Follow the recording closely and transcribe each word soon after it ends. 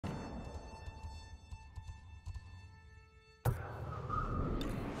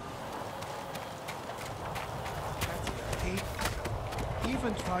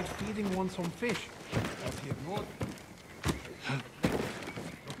even tried feeding one some fish, but he ignored me.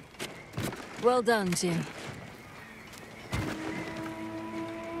 Well done, Jim.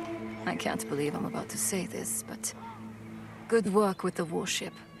 I can't believe I'm about to say this, but good work with the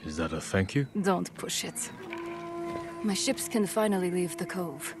warship. Is that a thank you? Don't push it. My ships can finally leave the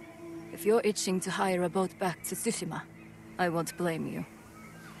cove. If you're itching to hire a boat back to Tsushima, I won't blame you.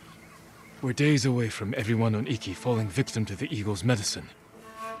 We're days away from everyone on Iki falling victim to the Eagle's medicine.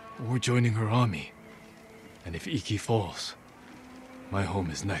 Or joining her army. And if Iki falls, my home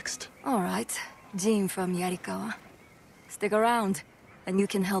is next. All right, Jean from Yarikawa. Stick around, and you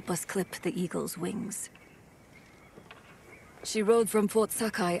can help us clip the Eagle's wings. She rode from Fort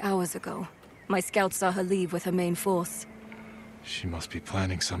Sakai hours ago. My scouts saw her leave with her main force. She must be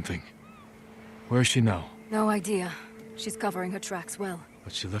planning something. Where is she now? No idea. She's covering her tracks well.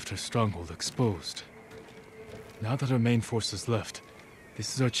 But she left her stronghold exposed. Now that her main force is left,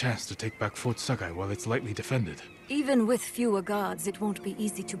 this is our chance to take back Fort Sakai while it's lightly defended. Even with fewer guards, it won't be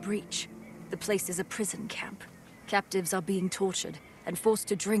easy to breach. The place is a prison camp. Captives are being tortured and forced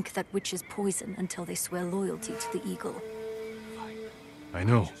to drink that witch's poison until they swear loyalty to the Eagle. I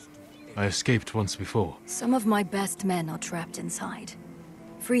know. I escaped once before. Some of my best men are trapped inside.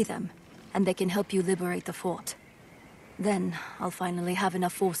 Free them, and they can help you liberate the fort. Then, I'll finally have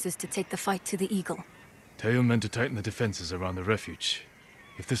enough forces to take the fight to the Eagle. Tell your men to tighten the defenses around the refuge.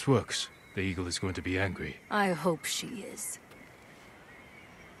 If this works, the Eagle is going to be angry. I hope she is.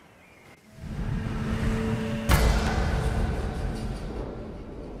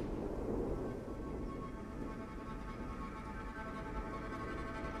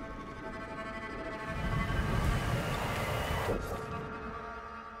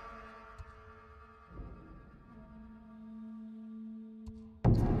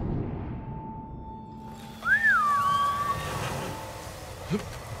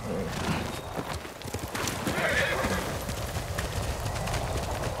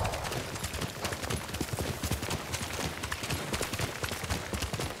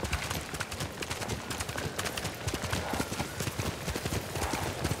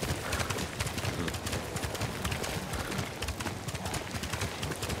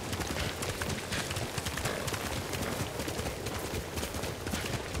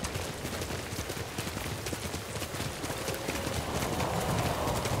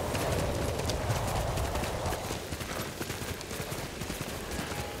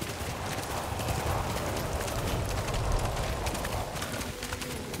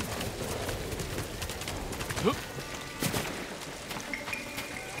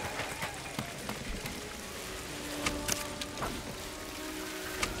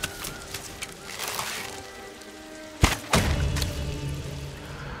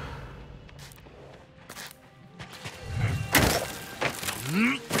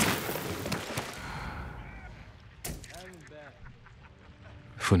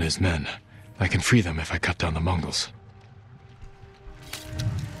 Fune's men. I can free them if I cut down the Mongols.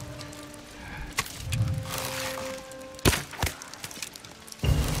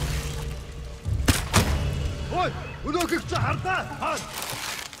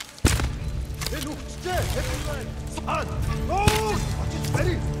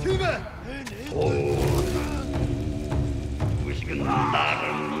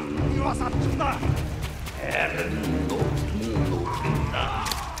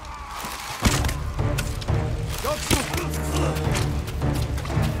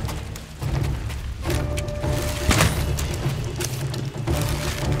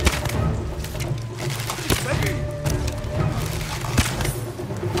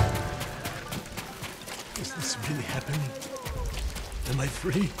 Is this really happening? Am I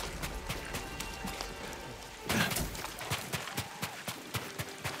free?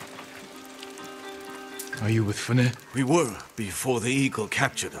 Are you with Fune? We were, before the Eagle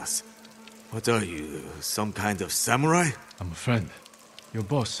captured us. What are you, some kind of samurai? I'm a friend. Your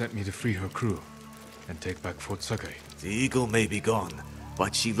boss sent me to free her crew and take back Fort Sakai. The Eagle may be gone,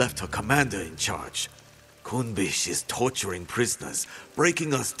 but she left her commander in charge. Kunbish is torturing prisoners,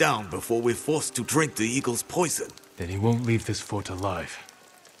 breaking us down before we're forced to drink the Eagle's poison. Then he won't leave this fort alive.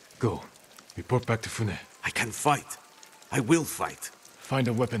 Go. Report back to Fune. I can fight. I will fight. Find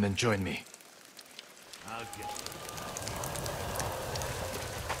a weapon and join me.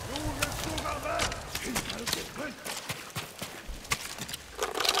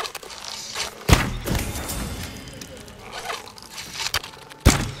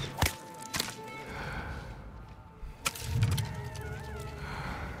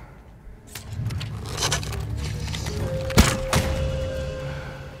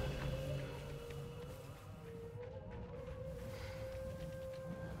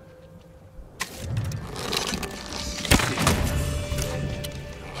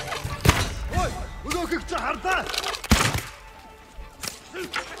 Зүрхэгч хардаа.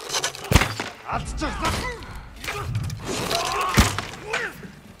 Алдчихлаа.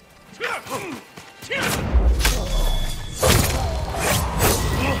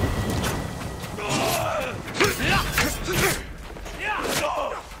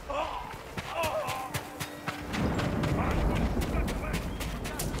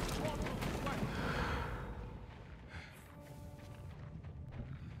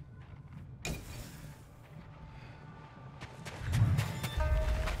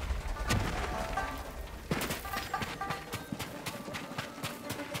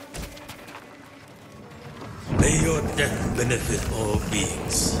 May your death benefit all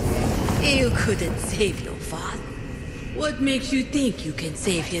beings. You couldn't save your father. What makes you think you can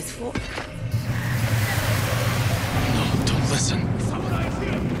save his folk? No, don't listen.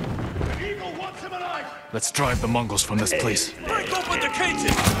 The eagle wants him alive. Let's drive the Mongols from this place. Break open the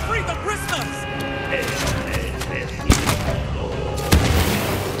cages! Free the prisoners!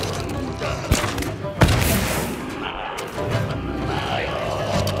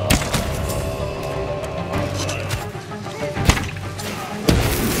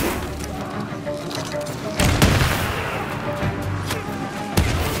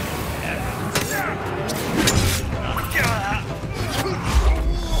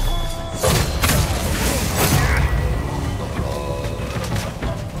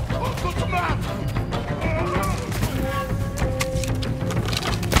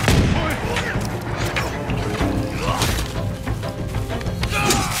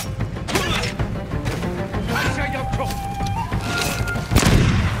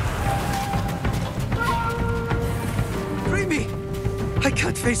 Free me! I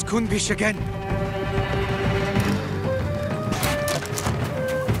can't face Kunbish again.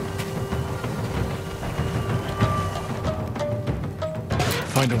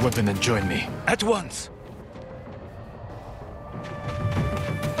 Find a weapon and join me. At once.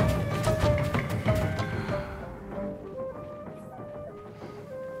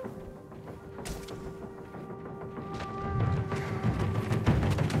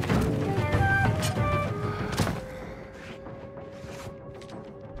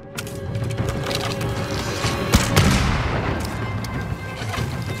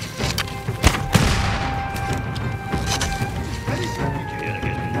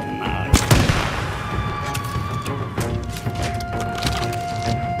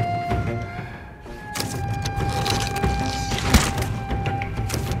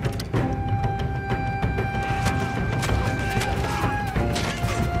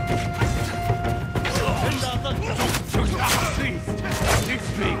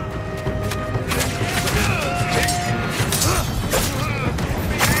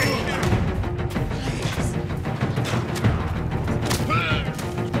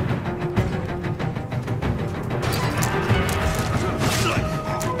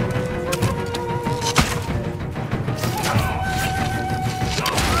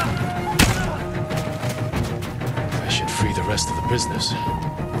 Rest of the prisoners.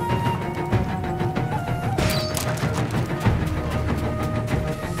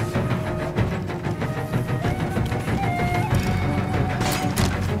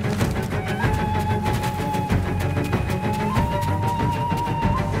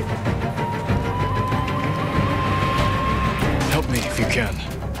 Help me if you can.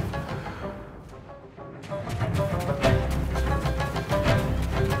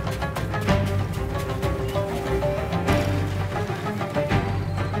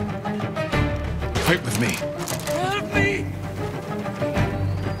 Fight with me. Help me!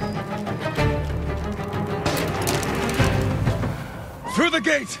 Through the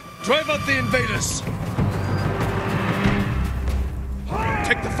gate! Drive out the invaders!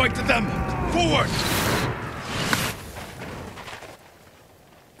 Take the fight to them! Forward!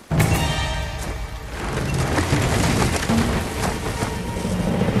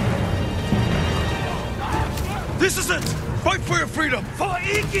 This is it! Fight for your freedom! For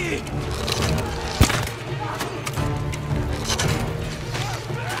Iki!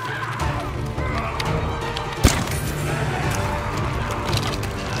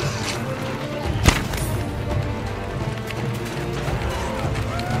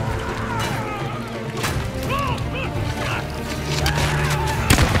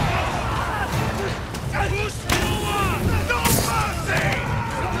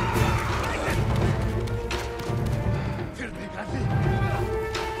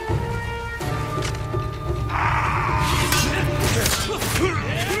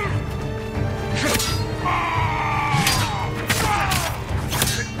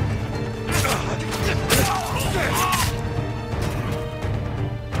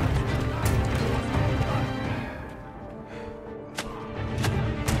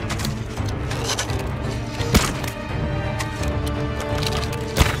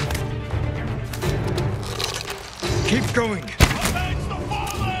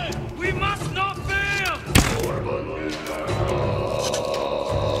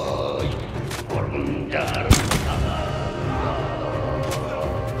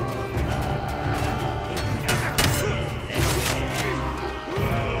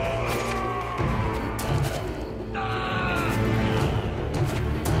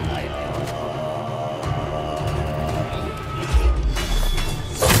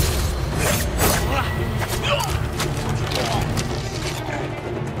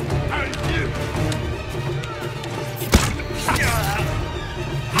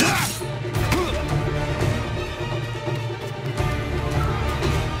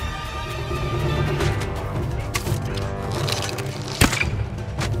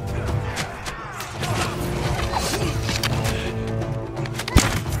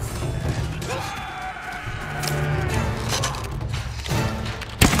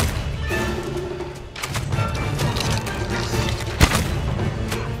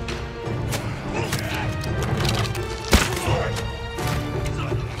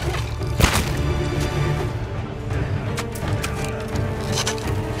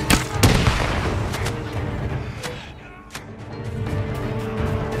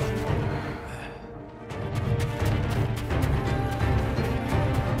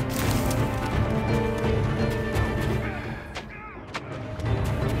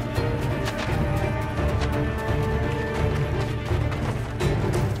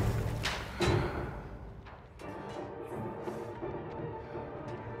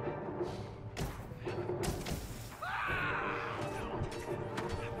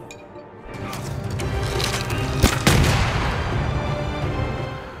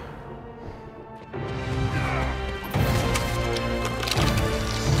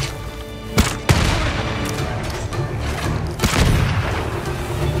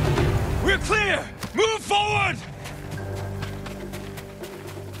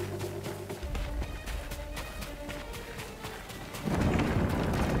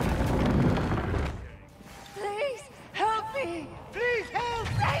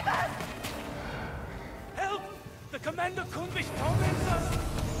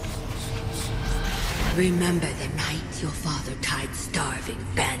 Remember the night your father tied starving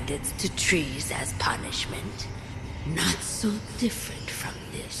bandits to trees as punishment? Not so different from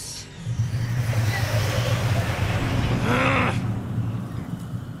this.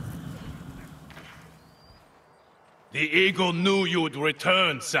 The eagle knew you'd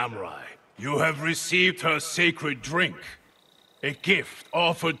return, samurai. You have received her sacred drink. A gift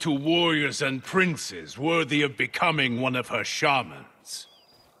offered to warriors and princes worthy of becoming one of her shamans.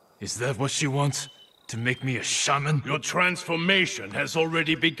 Is that what she wants? To make me a shaman? Your transformation has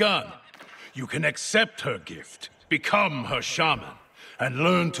already begun. You can accept her gift, become her shaman, and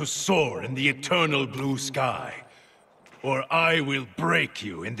learn to soar in the eternal blue sky. Or I will break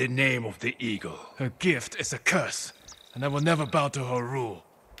you in the name of the eagle. Her gift is a curse, and I will never bow to her rule.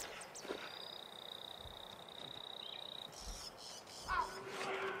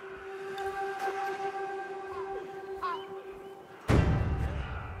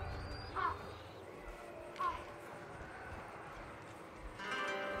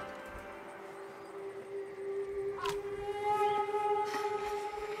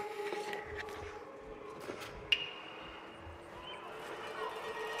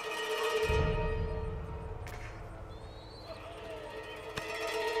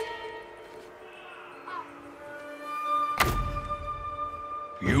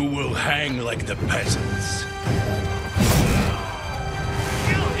 You will hang like the peasants.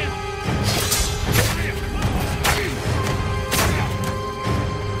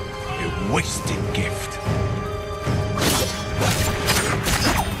 A wasted gift.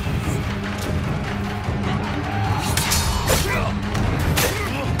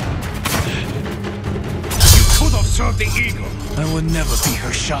 You could have served the eagle. I will never be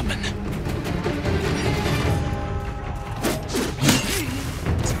her shaman.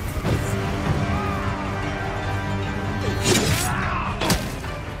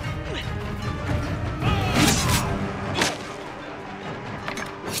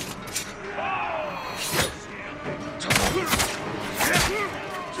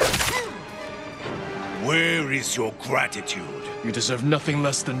 Where is your gratitude? You deserve nothing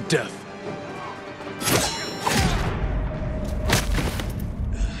less than death.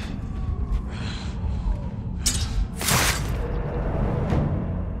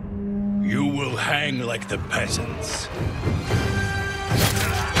 You will hang like the peasants.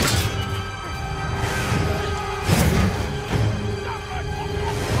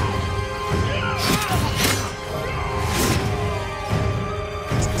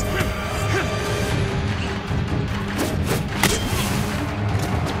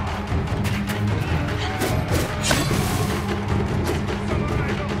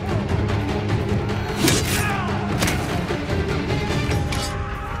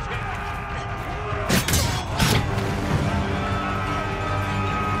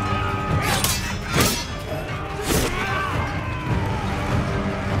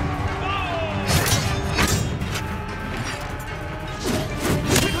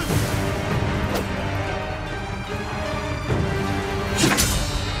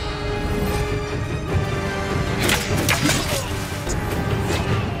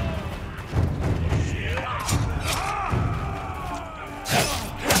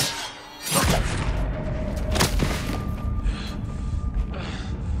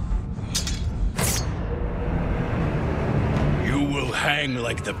 Hang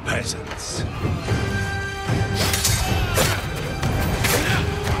like the peasants.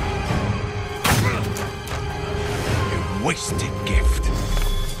 A wasted gift.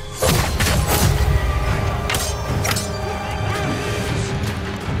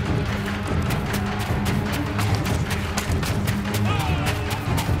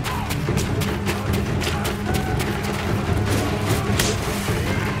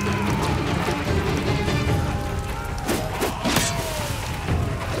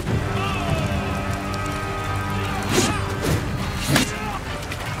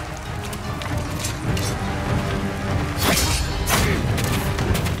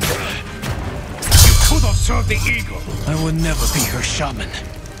 Serve the eagle. I will never be her shaman.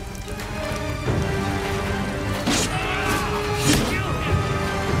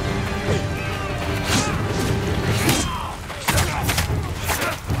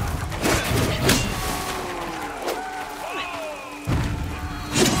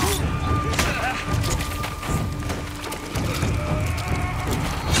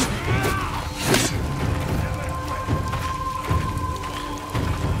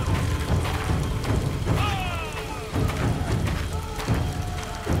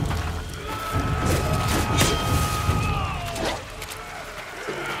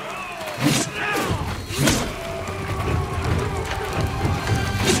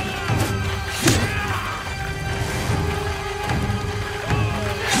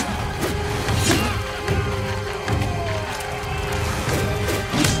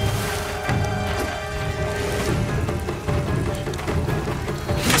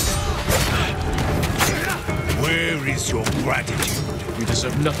 is your gratitude? You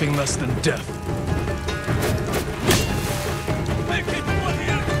deserve nothing less than death.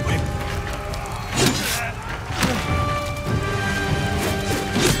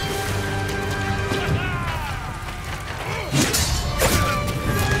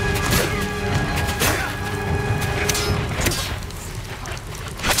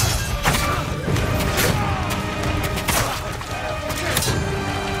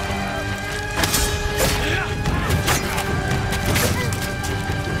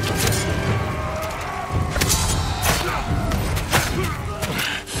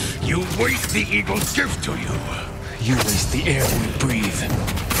 You waste the eagle's gift to you. You waste the air we breathe.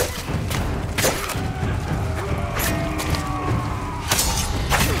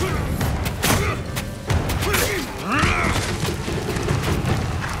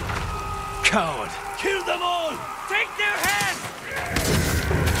 Coward! Kill them all! Take their heads!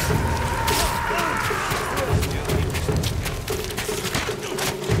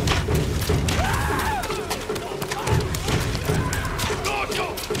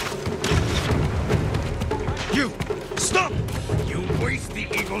 You! Stop! You waste the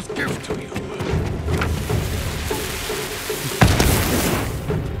eagle's gift to you.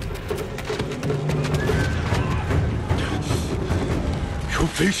 Your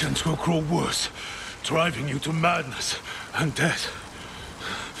patience will grow worse, driving you to madness and death.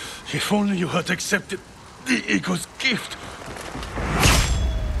 If only you had accepted the eagle's gift.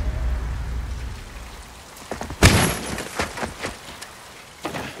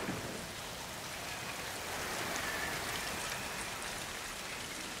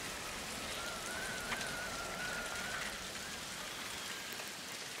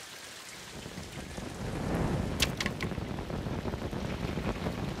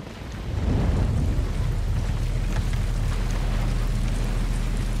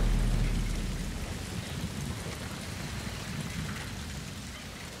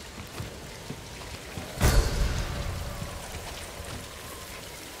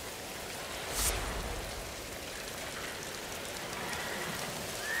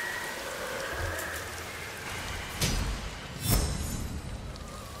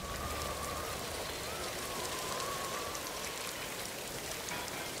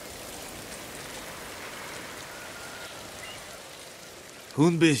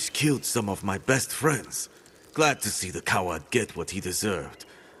 Hunbish killed some of my best friends. Glad to see the coward get what he deserved.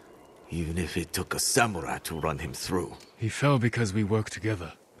 Even if it took a samurai to run him through. He fell because we worked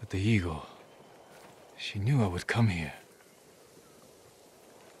together. But the eagle... she knew I would come here.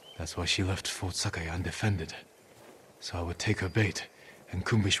 That's why she left Fort Sakai undefended. So I would take her bait, and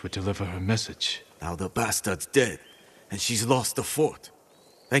Kumbish would deliver her message. Now the bastard's dead, and she's lost the fort.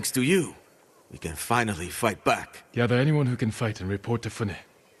 Thanks to you, we can finally fight back. Gather anyone who can fight and report to Fune.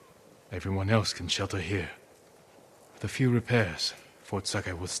 Everyone else can shelter here. With a few repairs, Fort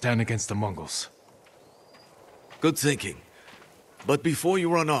Sakai will stand against the Mongols. Good thinking. But before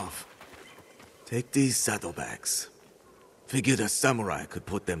you run off, take these saddlebags. Figured a samurai could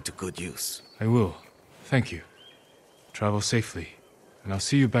put them to good use. I will. Thank you. Travel safely, and I'll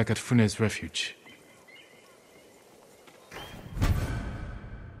see you back at Fune's refuge.